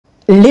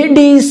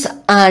Ladies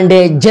and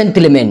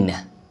gentlemen,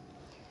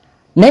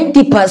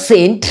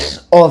 90%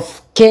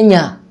 of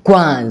Kenya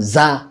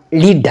Kwanza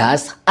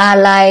leaders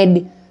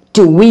allied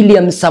to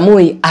William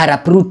Samoei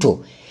Arap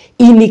Ruto,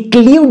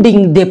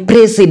 including the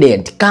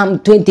president, come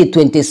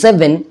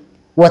 2027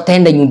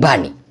 wataenda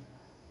nyumbani.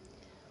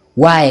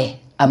 Why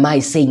am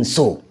I saying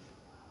so?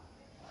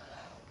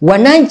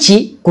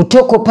 Wananchi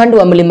kutoka upande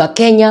wa Mlima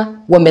Kenya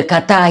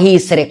wamekataa hii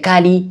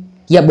serikali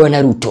ya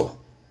Bwana Ruto.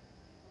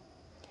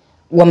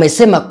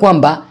 Wamesema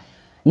kwamba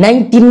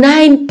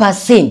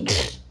 99%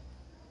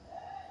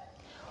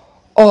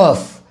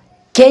 of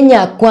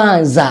Kenya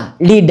Kwanza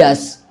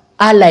leaders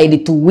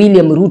allied to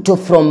William Ruto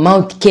from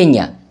Mount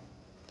Kenya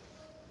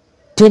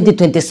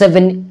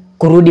 2027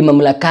 kurudi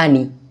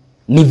mamlakani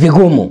ni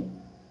vigumu.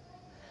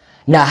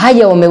 Na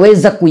haya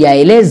wameweza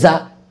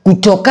kuyaeleza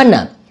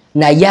kutokana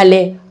na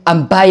yale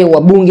ambayo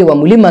wabunge wa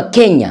Mlima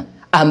Kenya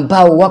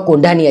ambao wako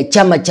ndani ya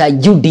chama cha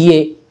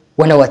UDA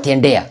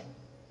wanawatendea.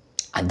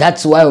 And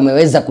that's why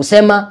wameweza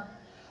kusema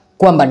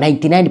kwamba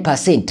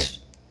 99%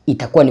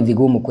 itakuwa ni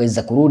vigumu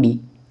kuweza kurudi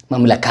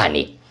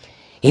mamlakani.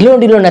 Hilo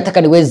ndilo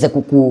nataka niweze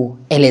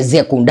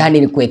kukuelezea kwa undani,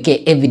 ni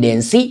kuwekea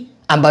evidence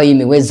ambayo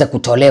imeweza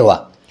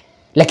kutolewa.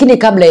 Lakini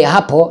kabla ya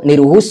hapo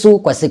niruhusu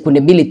kwa sekunde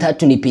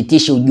 2-3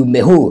 nipitishe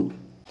ujumbe huu.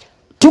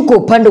 Tuko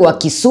upande wa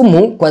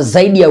Kisumu kwa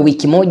zaidi ya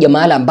wiki moja,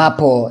 mahali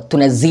ambapo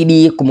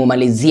tunazidi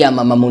kumumalizia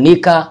Mama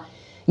Monica,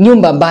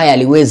 nyumba ambayo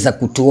aliweza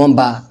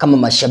kutuomba kama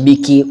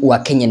mashabiki wa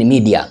Kenyan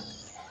Media.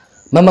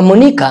 Mama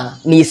Monica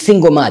ni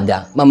single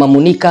mother, Mama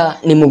Monica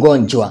ni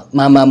mgonjwa,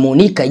 Mama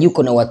Monica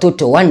yuko na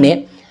watoto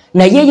 4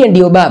 na yeye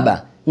ndio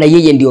baba na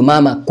yeye ndio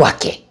mama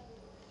kwake.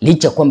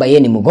 Licha kwamba yeye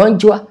ni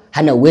mgonjwa,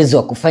 hana uwezo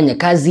wa kufanya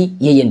kazi,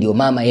 yeye ndio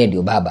mama, yeye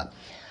ndio baba.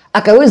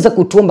 Akaweza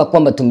kutuomba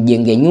kwamba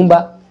tumjenge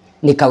nyumba,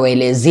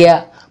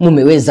 nikawaelezea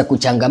mumeweza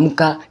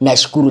kuchangamka, na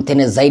shukuru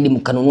tena zaidi,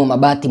 mkanunua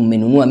mabati,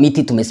 mmenunua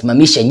miti,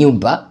 tumesimamisha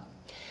nyumba.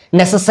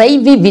 Na sasa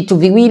hivi vitu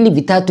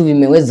 2-3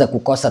 vimeweza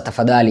kukosa,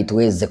 tafadhali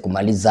tuweze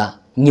kumaliza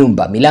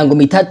nyumba. Milango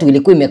 3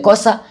 ilikuwa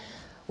imekosa,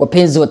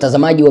 wapenzi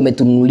watazamaji,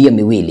 wametununulia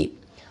 2.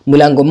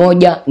 Mlango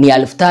moja ni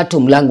 3,000,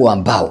 mlango wa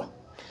mbao.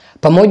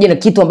 Pamoja na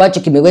kitu ambacho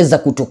kimeweza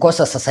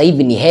kutukosa sasa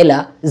hivi ni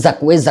hela za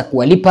kuweza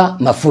kuwalipa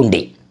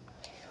mafundi.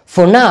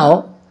 For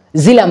now,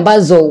 zile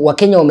ambazo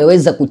Wakenya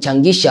wameweza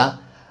kuchangisha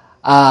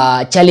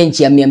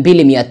challenge ya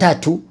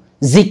 200-300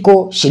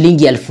 ziko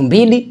shilingi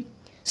 2,000.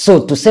 So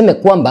tuseme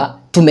kwamba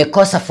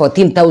tumekosa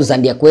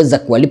 14,000 ya kuweza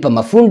kuwalipa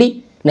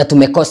mafundi na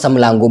tumekosa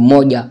mlango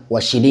mmoja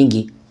wa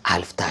shilingi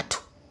 3,000.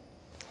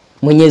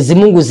 Mwenyezi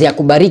Mungu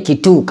ziakubariki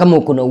tu, kama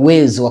uko na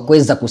uwezo wa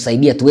kuweza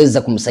kusaidia,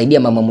 tuweza kumsaidia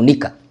Mama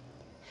Monica.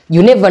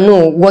 You never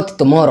know what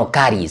tomorrow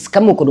carries.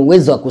 Kama uko na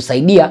uwezo wa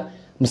kusaidia,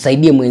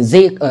 msaidie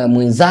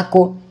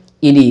mwenzako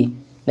ili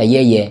na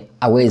yeye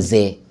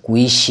aweze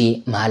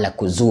kuishi mahala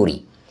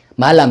kuzuri.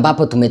 Mahala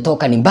ambapo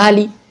tumetoka ni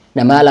mbali,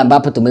 na mahala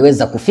ambapo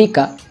tumeweza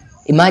kufika,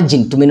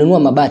 imagine tumenunua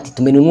mabati,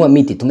 tumenunua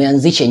miti,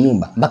 tumeanzisha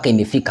nyumba mpaka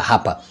imefika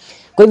hapa.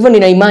 Kwa hivyo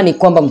nina imani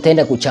kwamba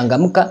mtaenda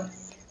kuchangamka.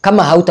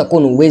 Kama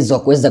hautakuwa na uwezo wa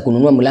kuweza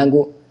kununua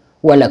mlango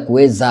wala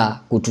kuweza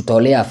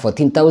kututolea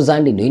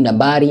 14,000, ndio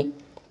nambari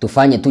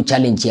tufanye tu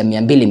challenge ya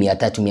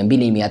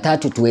 200-300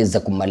 tuweze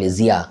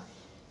kumalizia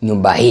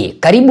nyumba hii.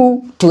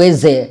 Karibu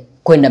tuweze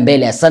kwenda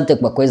mbele. Asante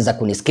kwa kuweza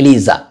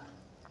kunisikiliza.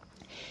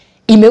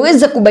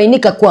 Imeweza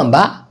kubainika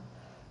kwamba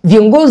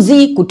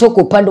viongozi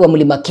kutoka upande wa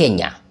Mlima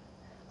Kenya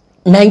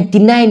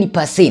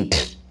 99%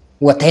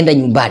 wataenda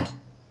nyumbani.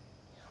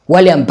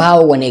 Wale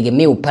ambao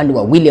wanaegemea upande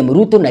wa William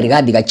Ruto na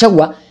Ruto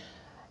Gachagua,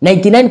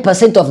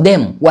 99% of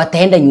them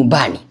wataenda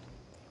nyumbani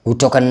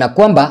kutokana na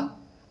kwamba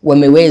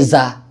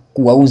wameweza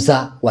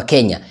kuwauza wa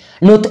Kenya.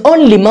 Not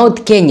only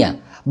Mount Kenya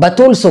but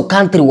also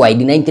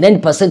countrywide,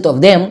 99% of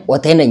them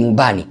wataenda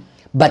nyumbani.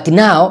 But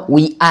now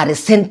we are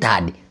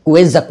centered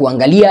kuweza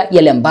kuangalia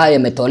yale ambayo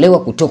yametolewa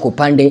kutoka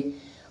upande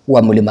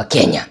wa Mlima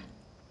Kenya.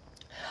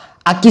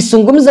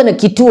 Akizungumza na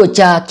kituo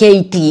cha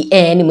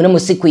KTN mnamo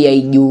siku ya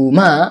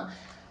Ijumaa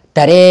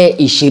tarehe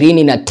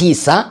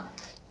 29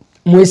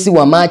 mwezi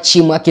wa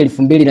Machi mwaka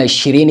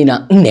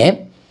 2024,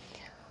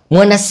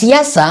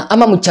 mwanasiasa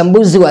ama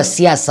mchambuzi wa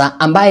siasa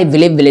ambaye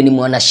vile ni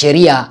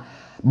mwanasheria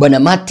Bwana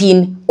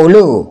Martin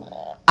Olo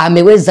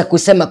ameweza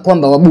kusema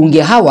kwamba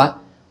wabunge hawa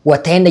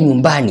wataenda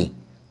nyumbani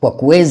kwa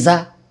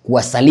kuweza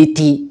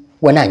kuwasaliti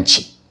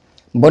wananchi.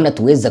 Mbona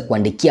tuweza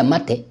kuandikia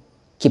mate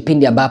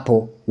kipindi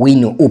ambapo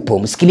wino upo?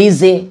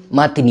 Msikilize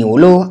Martin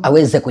Olo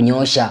aweze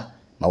kunyoosha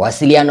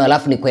mawasiliano,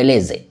 alafu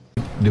nikueleze.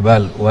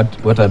 Dibal,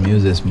 what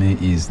amuses me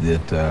is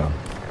that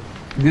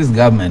this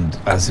government,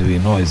 as we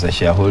know, is a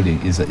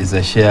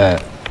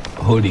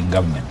shareholding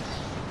government,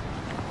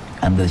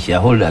 and the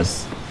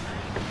shareholders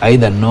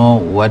either know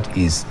what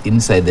is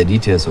inside the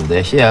details of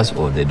their shares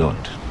or they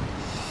don't.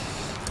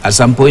 At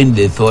some point,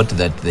 they thought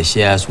that the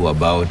shares were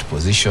about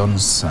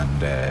positions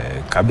and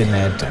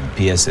cabinet and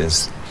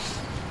PSS,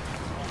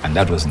 and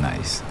that was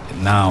nice.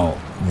 Now,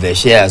 the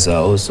shares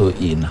are also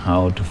in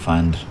how to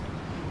fund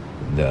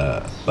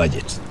the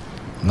budget.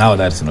 Now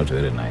that's not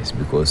very nice,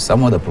 because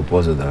some of the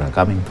proposals that are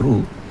coming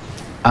through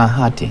are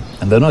hurting.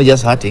 And they're not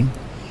just hurting,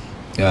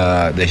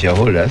 the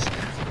shareholders,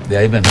 they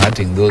are even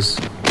hurting those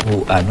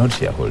who are not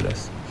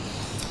shareholders.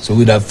 So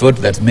we'd have thought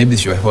that maybe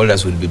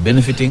shareholders will be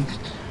benefiting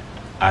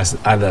as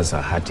others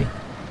are hurting.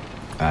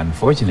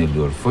 Unfortunately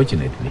or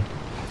fortunately,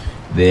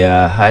 they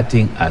are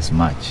hurting as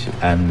much,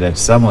 and that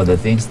some of the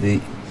things the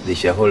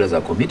shareholders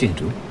are committing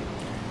to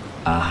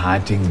are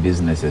hurting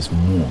businesses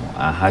more,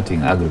 are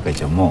hurting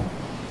agriculture more.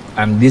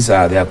 And these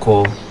are their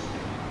core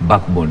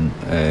backbone,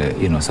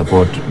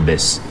 support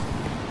base.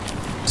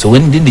 So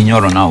when Ndindi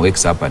Nyoro now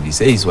wakes up and he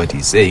says what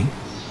he's saying,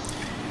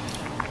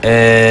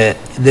 there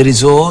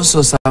is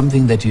also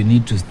something that you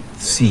need to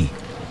see.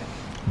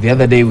 The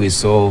other day we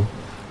saw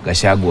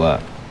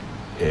Gachagua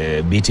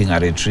beating a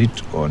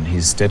retreat on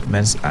his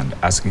statements and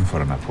asking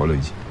for an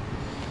apology.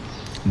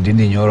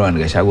 Ndindi Nyoro and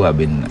Gachagua have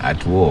been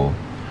at war,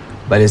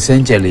 but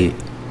essentially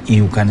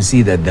you can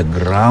see that the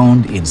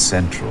ground in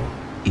Central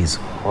is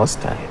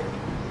hostile.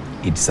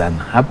 It's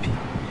unhappy.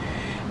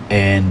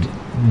 And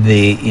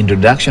the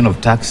introduction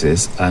of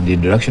taxes and the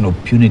introduction of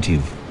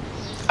punitive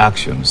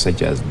actions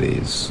such as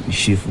the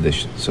shift the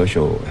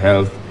social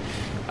health,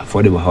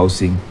 affordable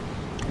housing,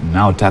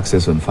 now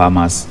taxes on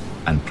farmers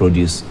and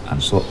produce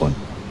and so on,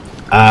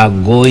 are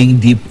going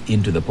deep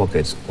into the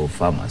pockets of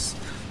farmers.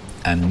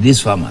 And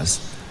these farmers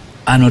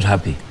are not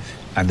happy.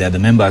 And they are the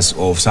members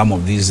of some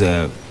of these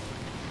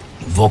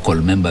vocal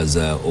members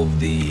of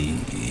the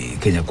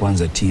Kenya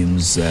Kwanza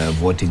teams,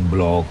 voting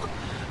bloc,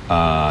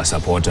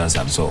 supporters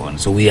and so on.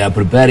 So we are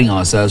preparing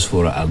ourselves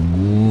for a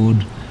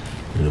good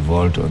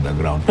revolt on the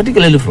ground,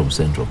 particularly from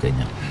Central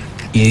Kenya.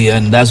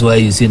 And that's why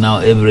you see now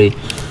every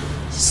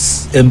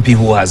MP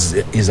who has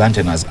his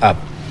antennas up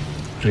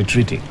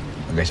retreating.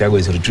 Gachagua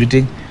is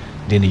retreating,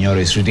 Ndindi Nyoro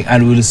is retreating,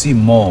 and we'll see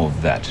more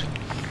of that.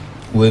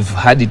 We've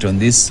had it on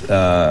this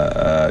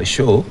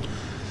show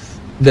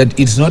that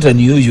it's not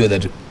unusual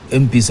that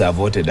MPs are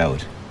voted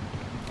out,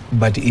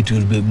 but it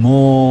will be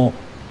more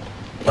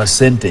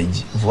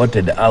percentage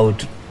voted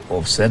out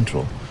of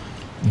Central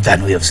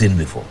than we have seen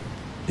before.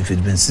 If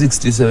it's been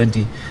 60,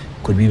 70,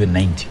 could be even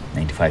 90,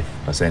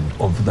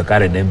 95% of the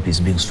current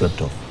MPs being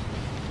swept off.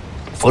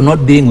 For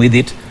not being with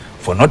it,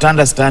 for not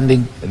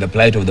understanding the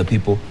plight of the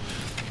people,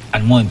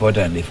 and more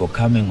importantly, for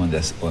coming on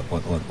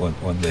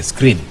the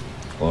screen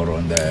or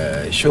on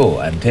the show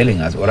and telling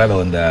us, or rather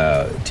on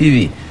the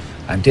TV,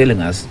 and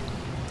telling us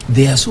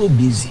they are so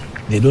busy,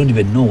 they don't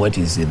even know what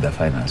is in the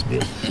finance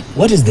bill.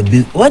 What is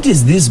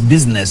this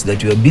business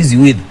that you are busy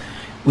with,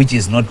 which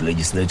is not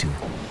legislative,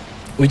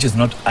 which is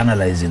not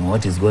analyzing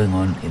what is going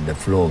on in the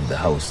flow of the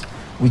House,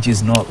 which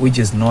is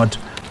not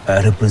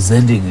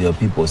representing your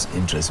people's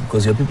interests,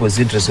 because your people's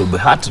interests will be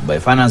hurt by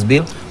finance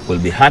bill, will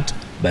be hurt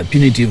by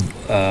punitive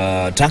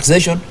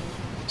taxation.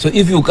 So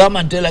if you come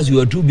and tell us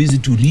you are too busy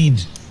to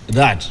read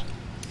that,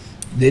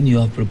 then you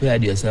have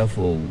prepared yourself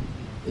for,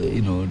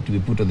 to be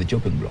put on the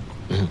chopping block.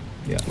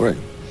 Mm-hmm. Yeah. Right.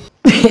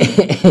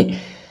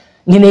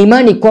 Nina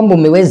imani kwamba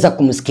umeweza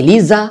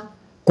kumsikiliza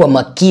kwa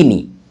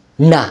makini,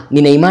 na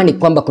nina imani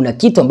kwamba kuna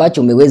kitu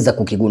ambacho umeweza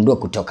kukigundua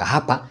kutoka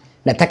hapa.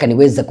 Nataka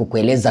niweze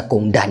kukueleza kwa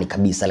undani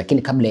kabisa,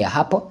 lakini kabla ya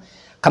hapo,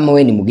 kama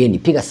wewe ni mgeni,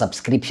 piga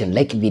subscription,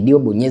 like video,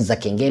 bonyeza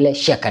kengele,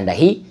 share kanda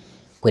hii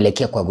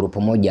kuelekea kwa grupu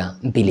 1,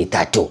 2,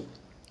 3.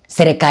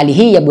 Serikali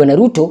hii ya Bwana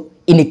Ruto,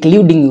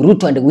 including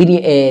Ruto and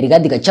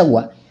Rigathi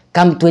Gachagua,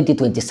 come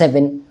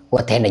 2027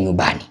 wataenda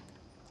nyumbani.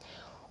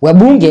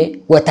 Wabunge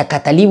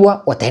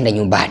watakataliwa, wataenda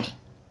nyumbani.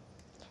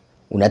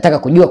 Unataka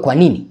kujua kwa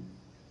nini?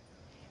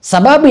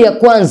 Sababu ya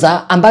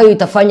kwanza ambayo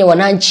itafanya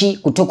wananchi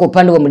kutoka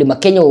upande wa Mlima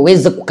Kenya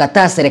waweze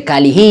kukataa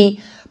serikali hii,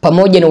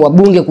 pamoja na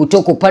wabunge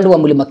kutoka upande wa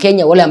Mlima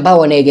Kenya wale ambao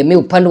wanaegemea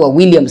upande wa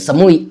William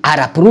Samoei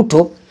Arap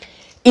Ruto,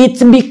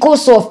 it's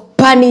because of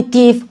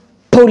punitive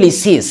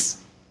policies.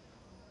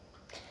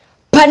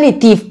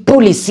 Punitive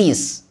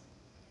policies.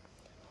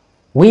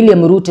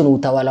 William Ruto na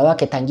utawala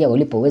wake tangia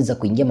walipoweza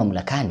kuingia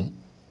mamlakani,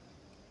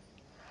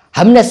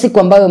 hamna siku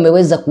ambayo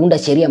wameweza kuunda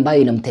sheria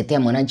ambayo inamtetea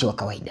mwananchi wa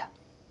kawaida.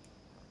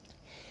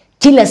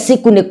 Kila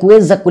siku ni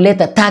kuweza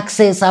kuleta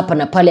taxes hapa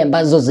na pale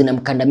ambazo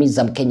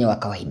zinamkandamiza Mkenya wa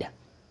kawaida.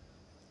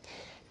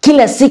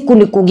 Kila siku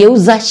ni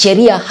kugeuza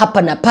sheria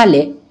hapa na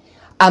pale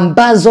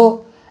ambazo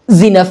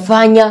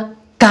zinafanya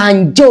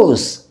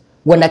kanjos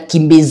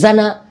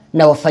wanakimbizana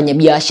na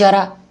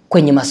wafanyabiashara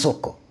kwenye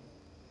masoko.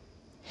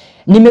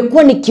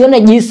 Nimekuwa nikiona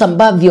jinsi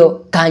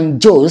ambavyo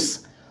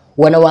kanjos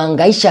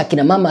wanawaangaisha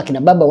akina mama,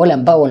 akina baba wale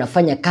ambao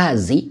wanafanya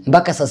kazi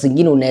mpaka saa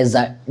zingine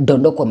unaweza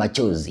dondokwa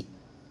machozi.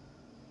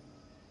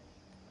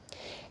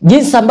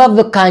 Jinsi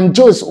ambavyo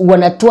kanjos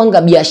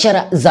wanatuanga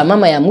biashara za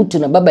mama ya mtu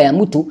na baba ya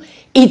mtu,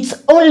 it's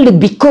only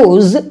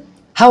because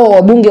hawa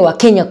wabunge wa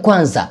Kenya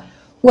Kwanza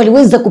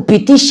waliweza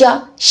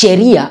kupitisha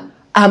sheria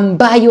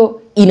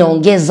ambayo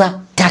inaongeza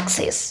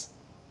taxes.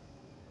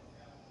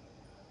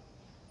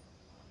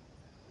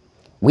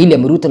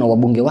 William Ruto na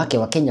wabunge wake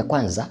wa Kenya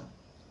Kwanza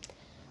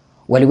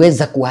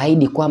waliweza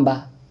kuahidi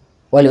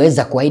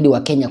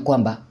wa Kenya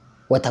kwamba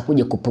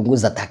watakuja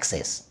kupunguza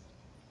taxes.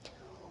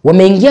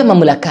 Wameingia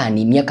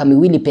mamlakani miaka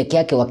 2 peke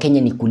yake, wa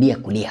Kenya ni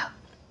kulia.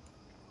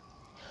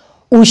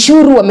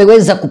 Ushuru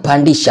wameweza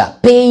kupandisha,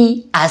 pay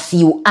as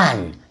you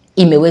earn,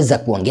 imeweza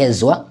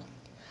kuongezwa,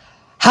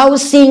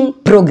 housing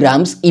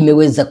programs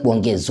imeweza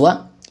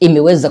kuongezwa,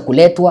 imeweza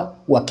kuletwa,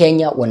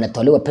 Wakenya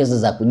wanatolewa pesa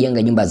za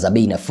kujenga nyumba za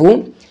bei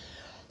nafuu.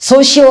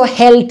 Social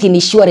Health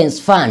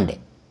Insurance Fund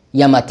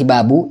ya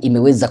matibabu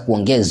imeweza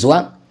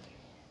kuongezwa,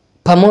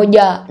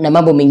 pamoja na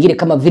mambo mengine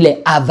kama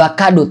vile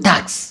avocado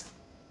tax.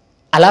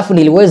 Alafu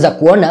niliweza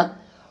kuona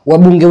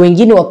wabunge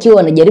wengine wakiwa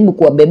wanajaribu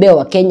kuwabebea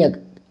Wakenya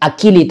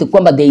akili eti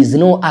kwamba there is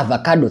no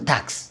avocado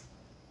tax.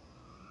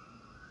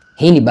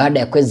 Hii ni baada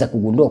ya kuweza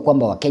kugundua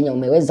kwamba Wakenya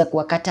wameweza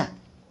kuwakataa.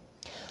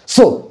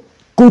 So,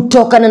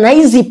 kutokana na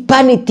hizi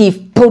punitive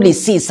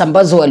policies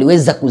ambazo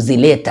waliweza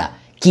kuzileta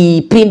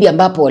kipindi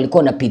ambapo walikuwa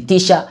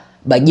wanapitisha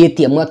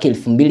bajeti ya mwaka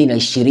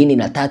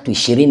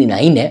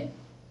 2023-24,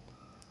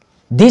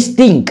 this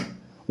thing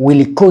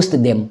will cost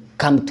them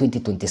come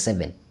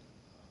 2027.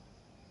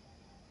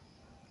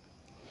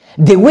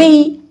 The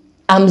way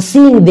I'm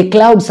seeing the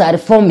clouds are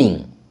forming,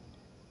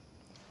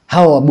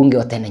 hawa wabunge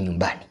wataenda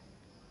nyumbani.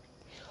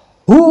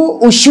 Huu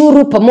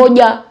ushuru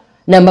pamoja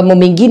na mambo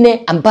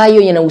mengine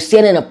ambayo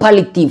yanahusiana na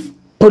punitive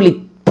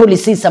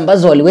policies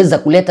ambazo waliweza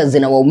kuleta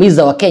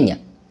zinawaumiza Wakenya,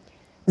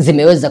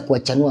 zimeweza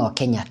kuwachanua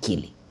Wakenya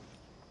akili.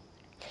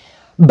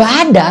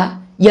 Baada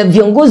ya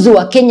viongozi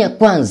wa Kenya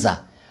Kwanza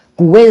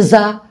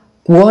kuweza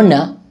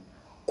kuona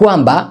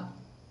kwamba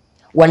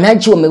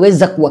wananchi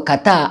wameweza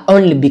kuwakataa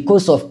only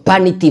because of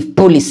punitive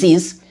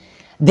policies,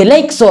 the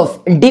likes of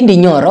Ndindi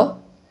Nyoro,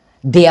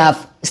 they have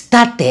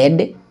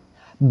started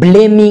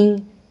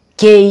blaming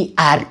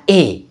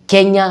KRA,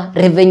 Kenya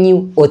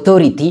Revenue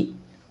Authority,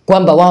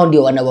 kwamba wao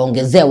ndio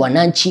wanawaongezea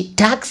wananchi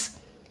tax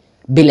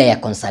bila ya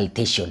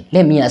consultation.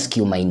 Let me ask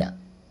you Maina,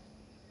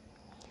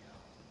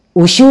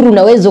 ushuru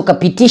unaweza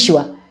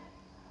ukapitishwa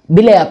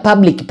bila ya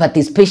public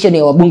participation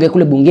ya wabunge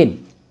kule bungeni?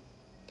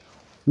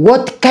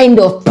 What kind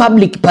of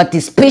public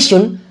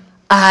participation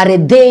are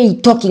they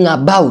talking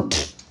about?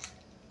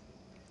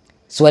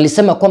 So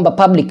walisema kwamba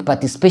public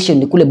participation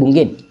ni kule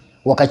bungeni,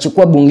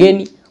 wakachukua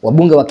bungeni,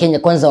 wabunge wa Kenya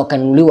Kwanza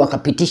wakanunuliwa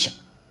wakapitisha.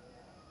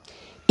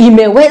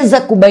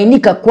 Imeweza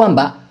kubainika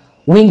kwamba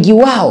wengi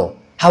wao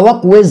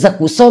hawakuweza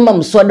kusoma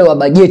mswada wa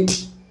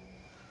bajeti,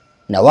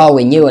 na wao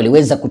wenyewe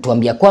waliweza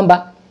kutuambia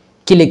kwamba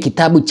kile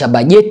kitabu cha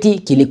bajeti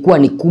kilikuwa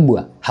ni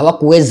kubwa,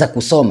 hawakuweza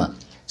kusoma.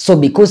 So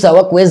because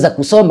hawakuweza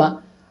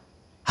kusoma,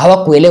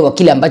 hawakuelewa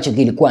kile ambacho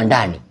kilikuwa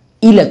ndani,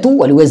 ila tu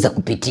waliweza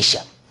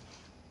kupitisha.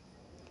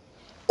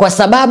 Kwa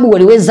sababu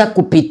waliweza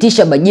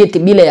kupitisha bajeti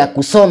bila ya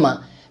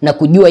kusoma na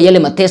kujua yale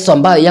mateso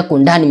ambayo yako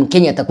ndani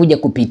Mkenya atakuja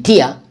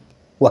kupitia,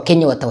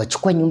 Wakenya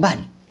watawachukua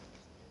nyumbani.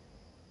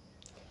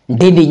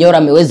 Ndindi Nyoro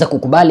ameweza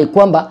kukubali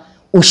kwamba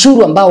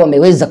ushuru ambao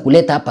wameweza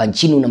kuleta hapa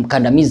nchini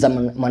unamkandamiza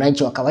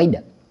mwananchi wa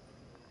kawaida.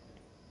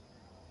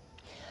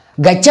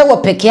 Gachagua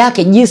peke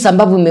yake, jinsi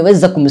ambavyo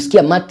imeweza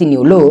kumsikia Martin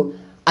Olo,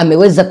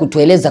 ameweza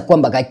kutueleza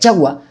kwamba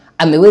Gachagua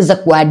ameweza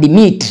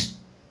kuadmit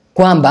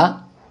kwamba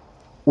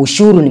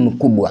ushuru ni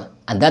mkubwa,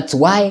 and that's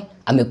why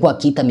amekuwa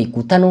akiita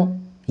mikutano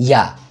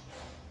ya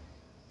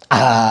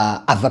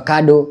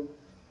avocado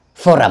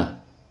forum.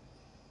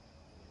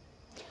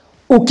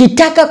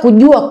 Ukitaka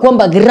kujua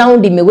kwamba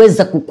ground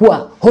imeweza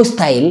kukua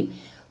hostile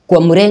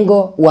kwa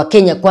mrengo wa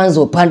Kenya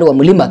Kwanza upande wa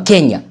Mlima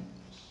Kenya,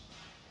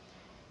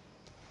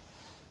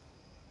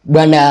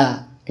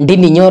 Bwana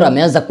Ndindi Nyoro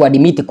ameanza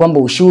kuadmiti kwamba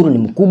ushuru ni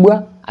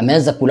mkubwa,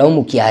 ameanza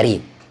kulaumu KRA.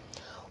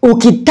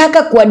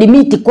 Ukitaka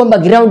kuadmiti kwamba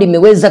ground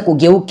imeweza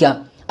kugeuka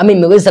ama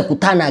imeweza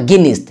kutana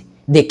against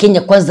the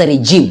Kenya Kwanza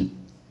regime,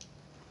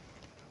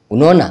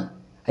 unaona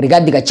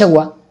Rigathi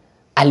Gachagua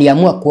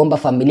aliamua kuomba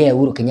familia ya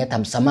Uhuru Kenyatta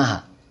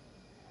msamaha,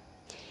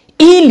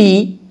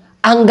 ili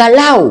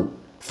angalau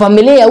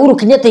familia ya Uhuru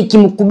Kenyatta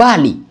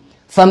ikimkubali,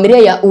 familia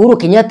ya Uhuru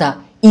Kenyatta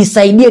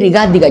isaidie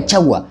Rigathi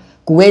Gachagua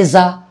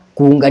kuweza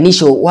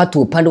kuunganisha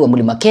watu upande wa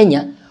Mlima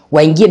Kenya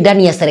waingie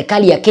ndani ya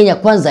serikali ya Kenya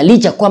Kwanza,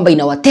 licha kwamba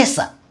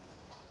inawatesa.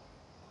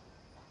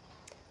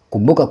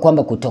 Kumbuka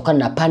kwamba kutokana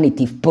na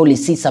punitive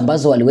policies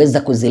ambazo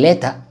waliweza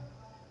kuzileta,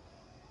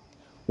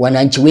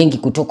 wananchi wengi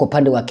kutoka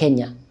upande wa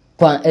Kenya,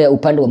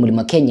 upande wa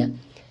Mlima Kenya,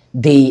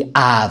 they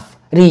have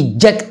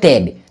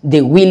rejected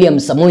the William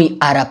Samoei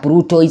Arap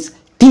Ruto's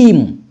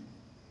team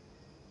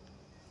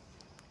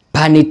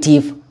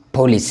punitive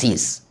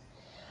policies.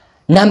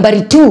 Number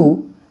 2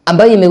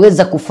 ambayo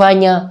imeweza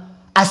kufanya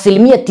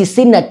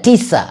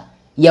 99%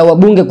 ya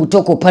wabunge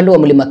kutoka upande wa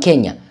Mlima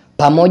Kenya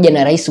pamoja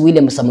na Rais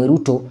William Samoei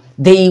Ruto,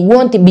 they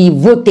won't be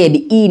voted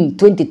in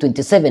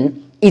 2027,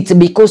 it's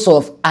because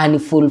of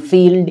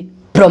unfulfilled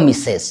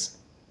promises.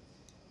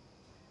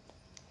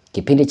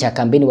 Kipindi cha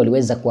kampeni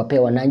waliweza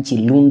kuwapea wananchi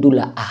lundu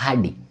la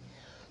ahadi,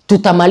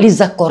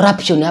 tutamaliza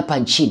corruption hapa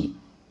nchini.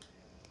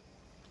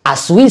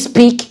 As we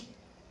speak,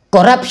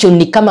 corruption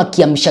ni kama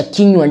kiamsha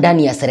kinywa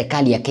ndani ya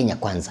serikali ya Kenya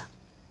Kwanza.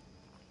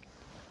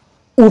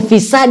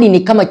 Ufisadi ni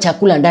kama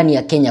chakula ndani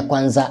ya Kenya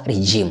Kwanza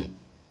regime.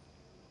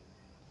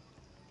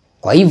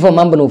 Kwa hivyo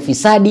mambo na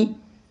ufisadi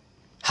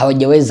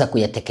hawajaweza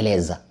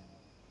kuyatekeleza.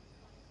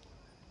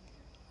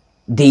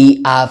 They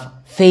have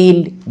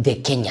failed the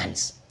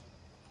Kenyans.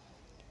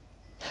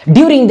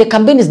 During the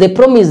campaigns, they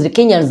promised the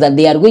Kenyans that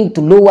they are going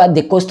to lower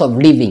the cost of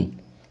living.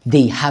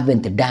 they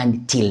haven't done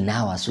till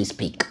now as we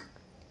speak.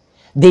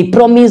 They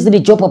promised the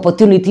job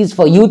opportunities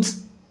for youths.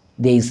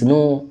 There is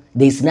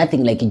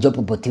nothing like job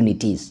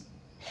opportunities.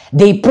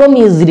 They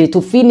promised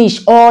to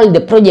finish all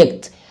the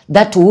projects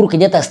that Uhuru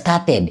Kenyatta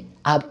started.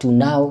 Up to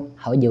now,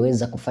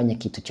 hawajaweza kufanya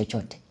kitu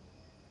chochote.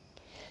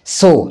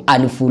 So,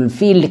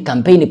 unfulfilled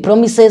campaign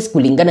promises,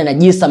 kulingana na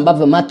jinsi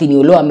ambavyo Martin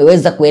Olo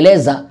ameweza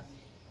kueleza,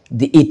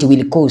 it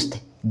will cost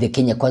the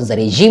Kenya Kwanza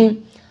regime.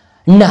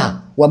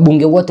 Na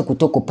wabunge wote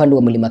kutoka upande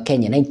wa Mlima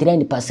Kenya,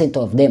 99%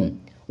 of them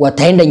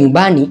wataenda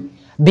nyumbani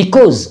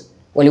because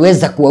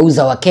waliweza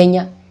kuwauza wa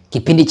Kenya.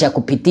 Kipindi cha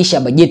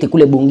kupitisha bajeti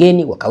kule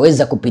bungeni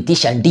wakaweza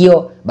kupitisha,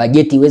 ndio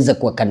bajeti iweze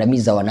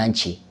kuwakandamiza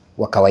wananchi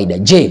wa kawaida.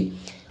 Je,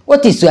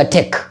 what is your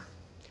take?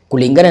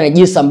 Kulingana na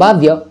jinsi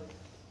ambavyo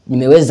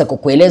nimeweza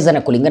kukueleza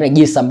na kulingana na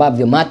jinsi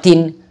ambavyo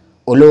Martin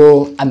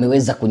Olo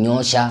ameweza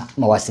kunyoosha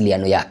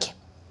mawasiliano yake,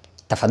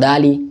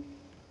 tafadhali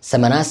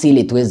sema nasi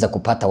ili tuweze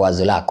kupata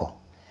wazo lako.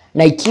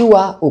 Na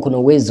ikiwa uko na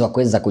uwezo wa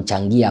kuweza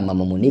kuchangia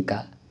Mama Monica,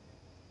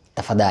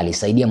 tafadhali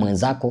saidia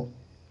mwenzako,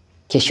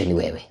 kesho ni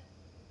wewe.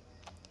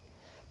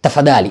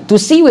 Tafadhali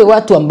tusiwe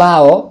watu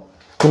ambao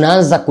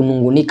tunaanza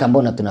kunungunika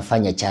mbona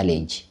tunafanya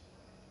challenge.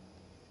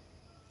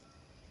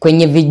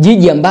 Kwenye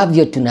vijiji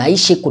ambavyo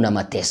tunaishi kuna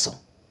mateso.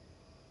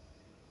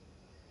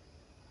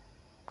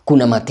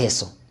 Kuna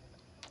mateso.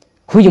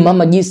 Huyu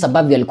mama jinsi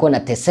ambavyo alikuwa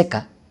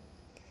anateseka,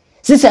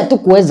 sisi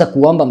hatukuweza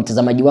kuomba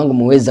mtazamaji wangu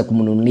muweze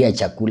kumnunulia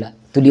chakula.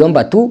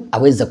 Tuliomba tu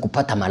aweze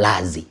kupata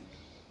malazi.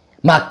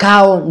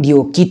 Makao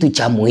ndio kitu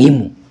cha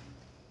muhimu.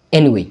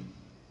 Anyway,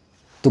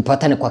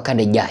 tupatane kwa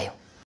kanda ijayo.